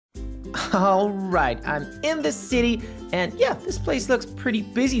All right, I'm in the city, and yeah, this place looks pretty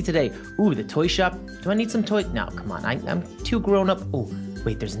busy today. Ooh, the toy shop. Do I need some toys? No, come on, I'm too grown up. Oh,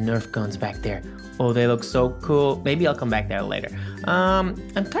 wait, there's Nerf guns back there. Oh, they look so cool. Maybe I'll come back there later. I'm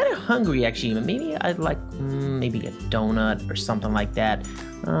kind of hungry actually. Maybe I'd like maybe a donut or something like that.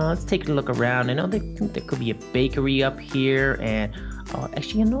 Let's take a look around. I know they think there could be a bakery up here, and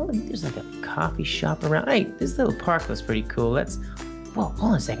actually, you know, there's like a coffee shop around. Hey, this little park looks pretty cool. Whoa,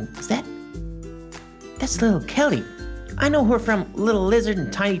 hold on a second. That's little Kelly. I know her from Little Lizard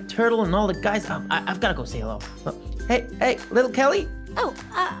and Tiny Turtle and all the guys. I've got to go say hello. Hey, little Kelly? Oh,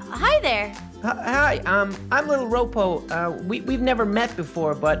 hi there. Hi, I'm Little Ropo. We've never met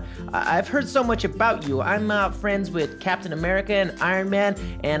before, but I've heard so much about you. I'm friends with Captain America and Iron Man,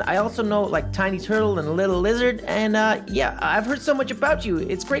 and I also know like Tiny Turtle and Little Lizard, and yeah, I've heard so much about you.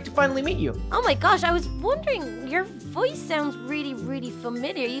 It's great to finally meet you. Oh my gosh, I was wondering, your voice sounds really, really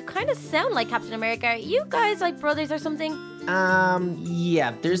familiar. You kind of sound like Captain America. Are you guys like brothers or something?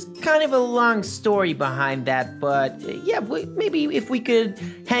 Yeah, there's kind of a long story behind that, but yeah, maybe if we could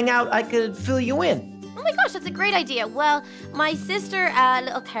hang out, I could fill you in. Oh my gosh, that's a great idea. Well, my sister,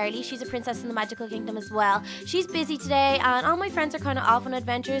 little Carly, she's a princess in the magical kingdom as well. She's busy today, and all my friends are kind of off on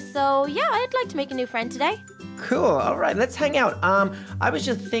adventures, so yeah, I'd like to make a new friend today. Cool, all right, let's hang out. I was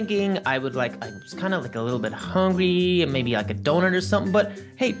just thinking I was kind of like a little bit hungry, and maybe like a donut or something, but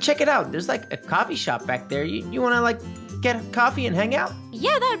hey, check it out. There's like a coffee shop back there. You want to like get a coffee and hang out?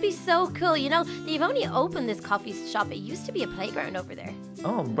 Yeah, that would be so cool. You know, they've only opened this coffee shop. It used to be a playground over there.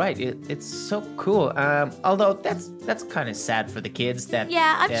 Oh, right. It's so cool. Although that's kind of sad for the kids that...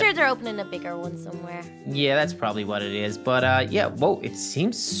 Yeah, I'm sure they're opening a bigger one somewhere. Yeah, that's probably what it is. But yeah, whoa, it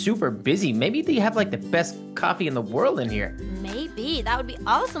seems super busy. Maybe they have like the best coffee in the world in here. Maybe. That would be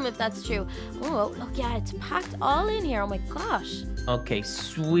awesome if that's true. Oh, look, yeah, it's packed all in here. Oh my gosh. Okay,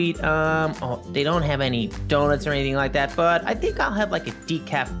 sweet. Oh, they don't have any donuts or anything like that, but I think I'll have like a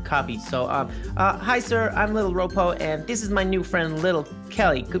decaf coffee. So, hi sir, I'm Little Ropo, and this is my new friend, Little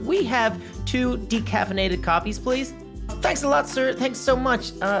Kelly. Could we have 2 decaffeinated coffees, please? Thanks a lot, sir. Thanks so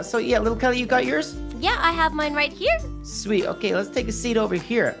much. So yeah, Little Kelly, you got yours? Yeah, I have mine right here. Sweet. Okay, let's take a seat over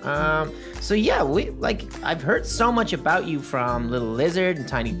here. So yeah, I've heard so much about you from Little Lizard and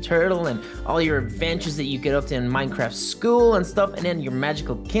Tiny Turtle and all your adventures that you get up to in Minecraft school and stuff, and then your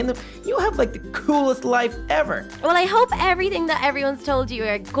magical kingdom. You have like the coolest life ever. Well, I hope everything that everyone's told you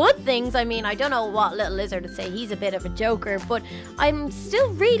are good things. I mean, I don't know what Little Lizard would say. He's a bit of a joker, but I'm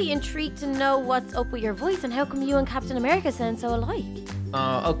still really intrigued to know what's up with your voice and how come you and Captain America sound so alike.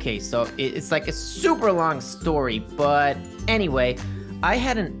 Okay, so it's like a super long story, but anyway, I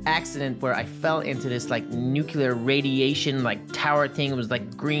had an accident where I fell into this like nuclear radiation like tower thing. It was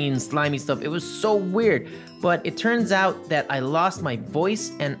like green slimy stuff. It was so weird, but it turns out that I lost my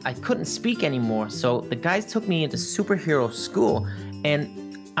voice and I couldn't speak anymore. So the guys took me into superhero school, and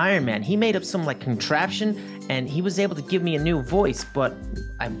Iron Man, he made up some like contraption and he was able to give me a new voice, but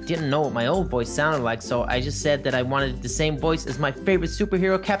I didn't know what my old voice sounded like, so I just said that I wanted the same voice as my favorite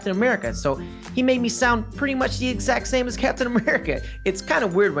superhero, Captain America. So he made me sound pretty much the exact same as Captain America. It's kind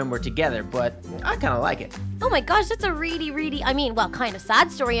of weird when we're together, but I kind of like it. Oh my gosh, that's a really, I mean, well, kind of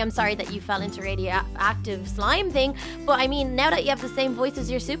sad story. I'm sorry that you fell into radioactive slime thing, but I mean, now that you have the same voice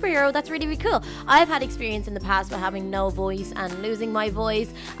as your superhero, that's really cool. I've had experience in the past with having no voice and losing my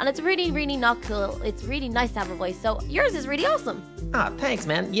voice, and it's really not cool. It's really nice to have a voice, so yours is really awesome. Ah, thanks,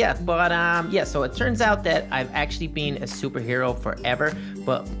 man. Yeah, but yeah, so it turns out that I've actually been a superhero forever,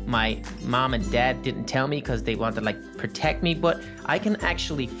 but my mom and dad didn't tell me because they wanted to like protect me, but I can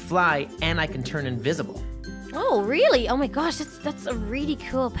actually fly and I can turn invisible. Oh, really? Oh my gosh, that's a really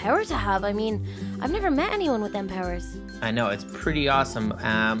cool power to have. I mean, I've never met anyone with them powers. I know, it's pretty awesome.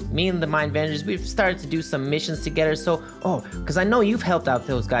 Me and the Mind Vengers, we've started to do some missions together, so, because I know you've helped out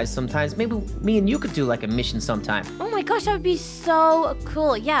those guys sometimes. Maybe me and you could do like a mission sometime. Oh my gosh, that would be so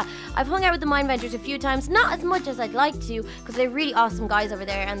cool. Yeah, I've hung out with the Mind Vengers a few times, not as much as I'd like to, because they're really awesome guys over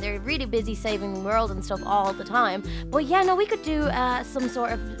there, and they're really busy saving the world and stuff all the time. But yeah, no, we could do some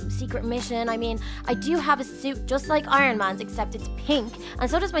sort of secret mission. I mean, I do have a suit just like Iron Man's, except it's pink, and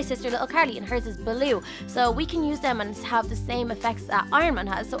so does my sister, Little Carly, and hers is blue. So we can use them and have the same effects that Iron Man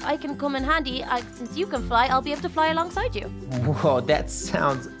has, so I can come in handy. Since you can fly, I'll be able to fly alongside you. Whoa, that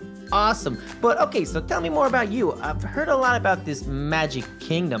sounds awesome. But okay, so tell me more about you. I've heard a lot about this Magic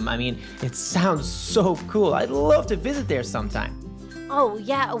Kingdom. I mean, it sounds so cool. I'd love to visit there sometime. Oh,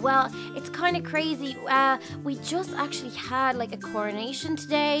 yeah, well, it's kind of crazy. We just actually had like a coronation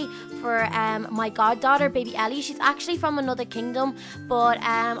today for my goddaughter, baby Ellie. She's actually from another kingdom, but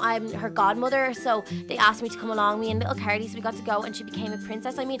I'm her godmother, so they asked me to come along, me and little Carly, so we got to go and she became a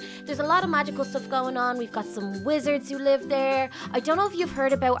princess. I mean, there's a lot of magical stuff going on. We've got some wizards who live there. I don't know if you've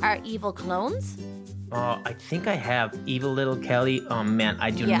heard about our evil clones. I think I have. Evil little Kelly. Oh man,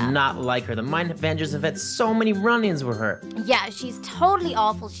 I do Yeah. not like her. The Mind Avengers have had so many run-ins with her. Yeah, she's totally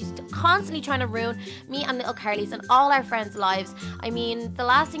awful. She's constantly trying to ruin me and little Carly's and all our friends' lives. I mean, the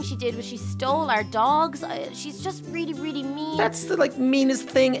last thing she did was she stole our dogs. She's just really, really mean. That's the meanest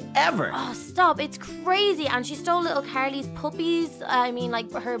thing ever. Oh, stop. It's crazy. And she stole little Carly's puppies. I mean, like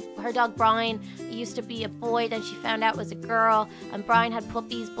her dog Brian used to be a boy, then she found out it was a girl. And Brian had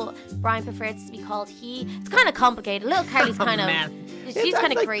puppies, but Brian prefers to be called he. It's kind of complicated. Little Carly's kind of... Man. She's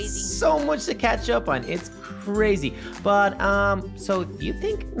kind of crazy. So much to catch up on. It's crazy. But, so you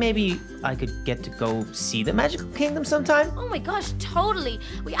think maybe I could get to go see the Magical Kingdom sometime? Oh my gosh, totally.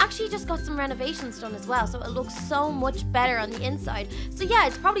 We actually just got some renovations done as well, so it looks so much better on the inside. So yeah,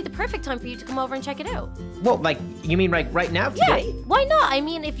 it's probably the perfect time for you to come over and check it out. Well, you mean right now, today? Yeah, why not? I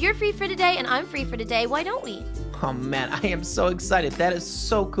mean, if you're free for today and I'm free for today, why don't we? Oh man, I am so excited. That is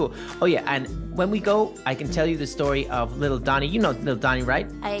so cool. Oh yeah, and when we go, I can tell you the story of little Donnie. You know little Donnie, right?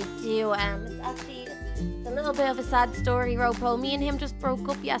 I do. It's actually a little bit of a sad story, Ropo. Me and him just broke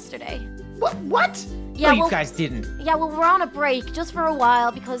up yesterday. What? Yeah, no, well, you guys didn't. Yeah, well, we're on a break just for a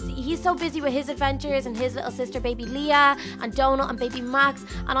while because he's so busy with his adventures and his little sister, baby Leah, and Donut and baby Max,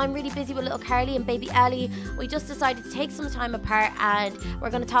 and I'm really busy with little Carly and baby Ellie. We just decided to take some time apart, and we're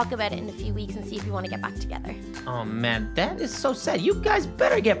going to talk about it in a few weeks and see if we want to get back together. Oh man, that is so sad. You guys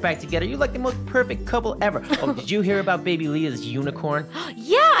better get back together. You're like the most perfect couple ever. Oh, did you hear about baby Leah's unicorn?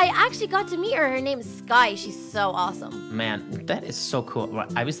 Yeah, I actually got to meet her. Her name is Sky. She's so awesome. Man, that is so cool. Well,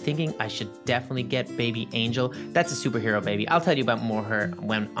 I was thinking I should definitely get baby Angel. That's a superhero baby. I'll tell you about more her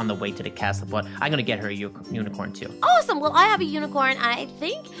when on the way to the castle, but I'm gonna get her a unicorn too. Awesome. Well, I have a unicorn, and I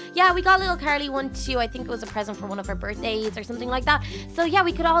think, yeah, we got little Carly one too. I think it was a present for one of her birthdays or something like that. So yeah,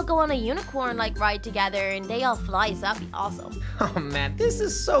 we could all go on a unicorn ride together, and they all fly. So that'd be awesome. Oh man, this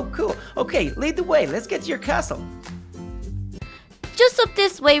is so cool. Okay, lead the way. Let's get to your castle. Just up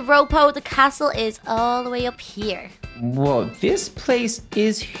this way, Ropo. The castle is all the way up here. Whoa, this place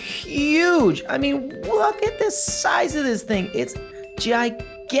is huge. I mean, look at the size of this thing. It's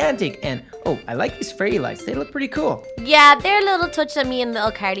gigantic. And, oh, I like these fairy lights. They look pretty cool. Yeah, they're a little touch that me and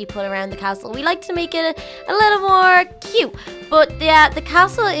little Carly put around the castle. We like to make it a little more cute. But yeah, the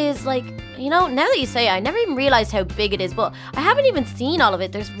castle is like, you know, now that you say it, I never even realized how big it is, but I haven't even seen all of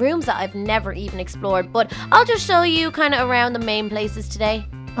it. There's rooms that I've never even explored, but I'll just show you kind of around the main places today.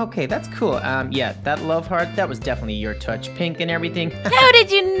 Okay, that's cool. Yeah, that love heart, that was definitely your touch. Pink and everything. How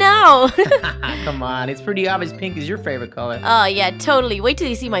did you know? Come on, it's pretty obvious pink is your favorite color. Oh, yeah, totally. Wait till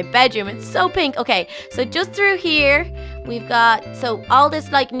you see my bedroom. It's so pink. Okay, so just through here, we've got, so all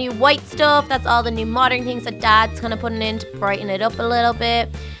this like new white stuff. That's all the new modern things that Dad's kind of putting in to brighten it up a little bit.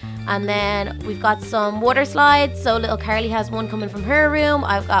 And then we've got some water slides. So little Carly has one coming from her room.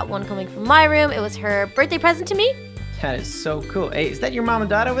 I've got one coming from my room. It was her birthday present to me. That is so cool. Hey, is that your mom and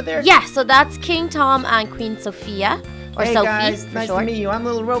dad over there? Yeah, so that's King Tom and Queen Sophia. Or hey Sophie, guys, for nice short. to meet you. I'm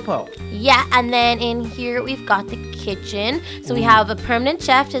little Ropo. Yeah, and then in here we've got the kitchen. So we have a permanent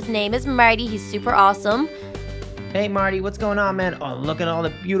chef. His name is Marty. He's super awesome. Hey Marty, what's going on, man? Oh, look at all the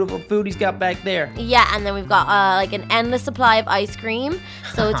beautiful food he's got back there. Yeah, and then we've got like an endless supply of ice cream.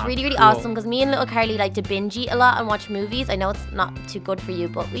 So it's really, really Cool. awesome because me and little Carly like to binge eat a lot and watch movies. I know it's not too good for you,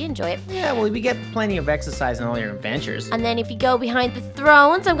 but we enjoy it. Yeah, well, we get plenty of exercise in all your adventures. And then if you go behind the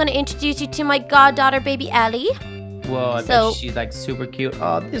thrones, I'm going to introduce you to my goddaughter, baby Ellie. Whoa, I So- bet she's like super cute.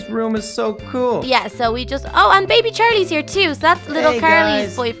 Oh, this room is so cool. Yeah, so we just... Oh, and baby Charlie's here too. So that's little Hey,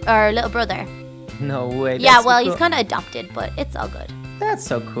 Carly's guys. or little brother. No way. Yeah, that's so well, cool. he's kind of adopted, but it's all good. That's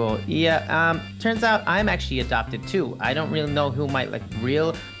so cool. Yeah, turns out I'm actually adopted too. I don't really know who my like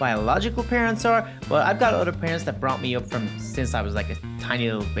real biological parents are, but I've got other parents that brought me up from since I was like a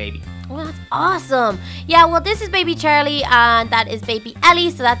tiny little baby. Well, that's awesome. Yeah, well, this is baby Charlie, and that is baby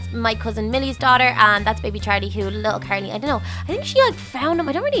Ellie. So that's my cousin Millie's daughter, and that's baby Charlie, who little Carly, I don't know. I think she like found him.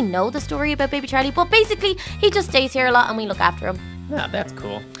 I don't really know the story about baby Charlie, but basically he just stays here a lot, and we look after him. Yeah, that's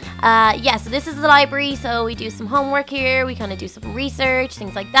cool. Yeah, so this is the library, so we do some homework here, we kind of do some research,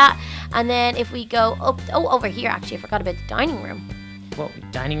 things like that. And then if we go up, over here actually, I forgot about the dining room. Well,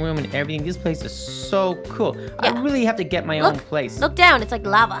 dining room and everything. This place is so cool. I Yeah. really have to get my own place. Look down, it's like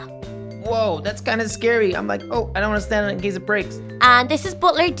lava. Whoa, that's kind of scary. I'm like, oh, I don't want to stand on it in case it breaks. And this is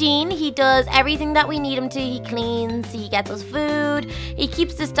Butler Dean. He does everything that we need him to. He cleans, he gets us food, he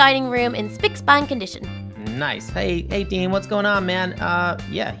keeps this dining room in spick-span condition. Nice. Hey, Dean, what's going on, man?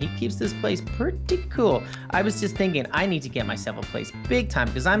 Yeah, he keeps this place pretty cool. I was just thinking I need to get myself a place big time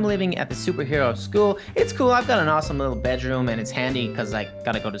because I'm living at the superhero school. It's cool. I've got an awesome little bedroom and it's handy because I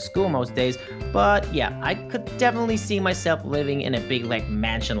gotta go to school most days. But yeah, I could definitely see myself living in a big like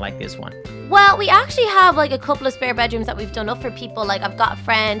mansion like this one. Well, we actually have like a couple of spare bedrooms that we've done up for people. Like I've got a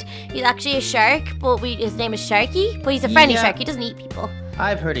friend, he's actually a shark, but his name is Sharky, but he's a friendly shark, he doesn't eat people.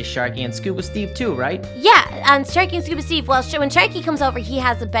 I've heard of Sharky and Scuba Steve too, right? Yeah, and Sharky and Scuba Steve, well, when Sharky comes over, he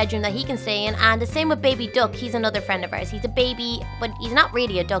has a bedroom that he can stay in, and the same with Baby Duck, he's another friend of ours. He's a baby, but he's not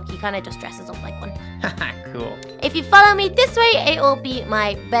really a duck, he kind of just dresses up like one. Haha, cool. If you follow me this way, it will be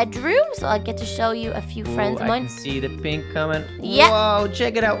my bedroom, so I'll get to show you a few friends of mine. I can see the pink coming. Yeah. Whoa,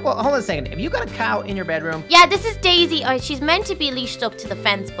 check it out. Well, hold on a second. Have you got a cow in your bedroom? Yeah, this is Daisy. She's meant to be leashed up to the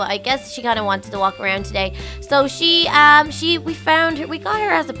fence, but I guess she kind of wanted to walk around today. So we found her, we got her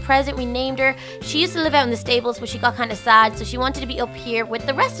as a present, we named her. She used to live out in the stables, but she got kind of sad, so she wanted to be up here with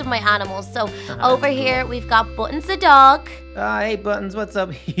the rest of my animals. So over here, we've got Buttons the dog. Hey, Buttons, what's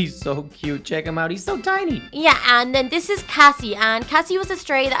up? He's so cute. Check him out. He's so tiny. Yeah, and then this is Cassie, and Cassie was a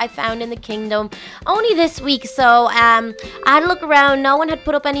stray that I found in the kingdom only this week, so I had a look around. No one had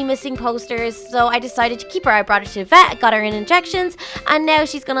put up any missing posters, so I decided to keep her. I brought her to the vet, got her in injections, and now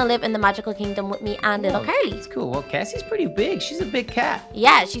she's gonna live in the magical kingdom with me and little Carly. That's cool. Well, Cassie's pretty big. She's a big cat.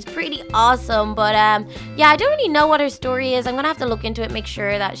 Yeah, she's pretty awesome, but yeah, I don't really know what her story is. I'm gonna have to look into it, make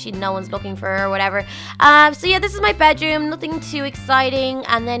sure that no one's looking for her or whatever. So yeah, this is my bedroom. Nothing too exciting.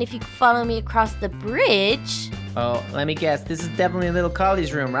 And then if you follow me across the bridge. Oh, let me guess. This is definitely little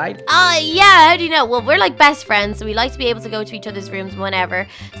Collie's room, right? Yeah, how do you know? Well, we're like best friends, so we like to be able to go to each other's rooms whenever.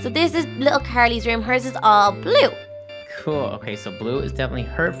 So this is little Carly's room. Hers is all blue. Cool. Okay, so blue is definitely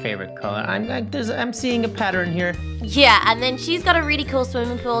her favorite color. I'm seeing a pattern here. Yeah, and then she's got a really cool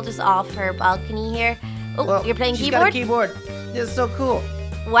swimming pool just off her balcony here. Oh, well, you're playing keyboard? Got a keyboard. This is so cool.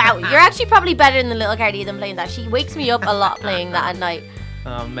 Wow, you're actually probably better than the little Carly than playing that. She wakes me up a lot playing that at night.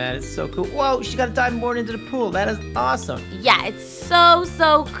 Oh man, it's so cool. Whoa, she got a diving board into the pool. That is awesome. Yeah, it's so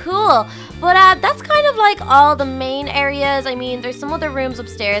cool. But that's kind of like all the main areas. I mean, there's some other rooms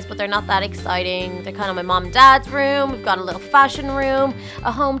upstairs, but they're not that exciting. They're kind of my mom and dad's room. We've got a little fashion room,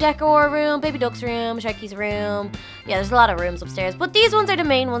 a home decor room, Baby Duck's room, Sharky's room. Yeah, there's a lot of rooms upstairs. But these ones are the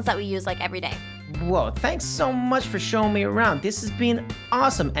main ones that we use like every day. Whoa, thanks so much for showing me around. This has been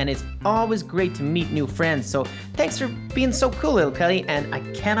awesome, and it's always great to meet new friends. So thanks for being so cool, little Kelly, and I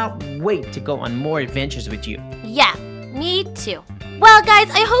cannot wait to go on more adventures with you. Yeah, me too. Well, guys,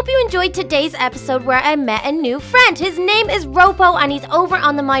 I hope you enjoyed today's episode where I met a new friend. His name is Ropo, and he's over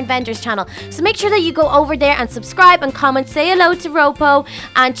on the Mindvengers channel. So make sure that you go over there and subscribe and comment, say hello to Ropo,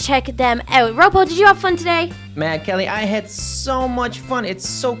 and check them out. Ropo, did you have fun today? Man, Kelly, I had so much fun. It's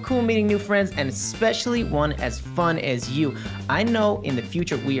so cool meeting new friends, and especially one as fun as you. I know in the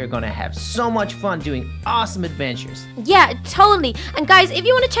future we are going to have so much fun doing awesome adventures. Yeah, totally. And guys, if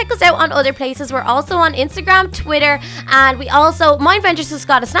you want to check us out on other places, we're also on Instagram, Twitter, and we also, Mindvengers has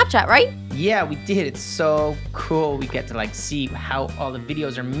got a Snapchat, right? Yeah, we did. It's so cool. We get to like see how all the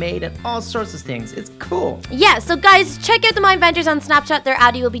videos are made and all sorts of things. It's cool. Yeah, so guys, check out the Mindvengers on Snapchat. Their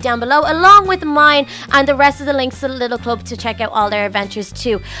ID will be down below, along with mine and the rest of the links to the little club to check out all their adventures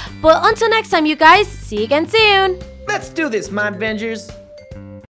too. But until next time, you guys, see you again soon. Let's do this, Mindvengers.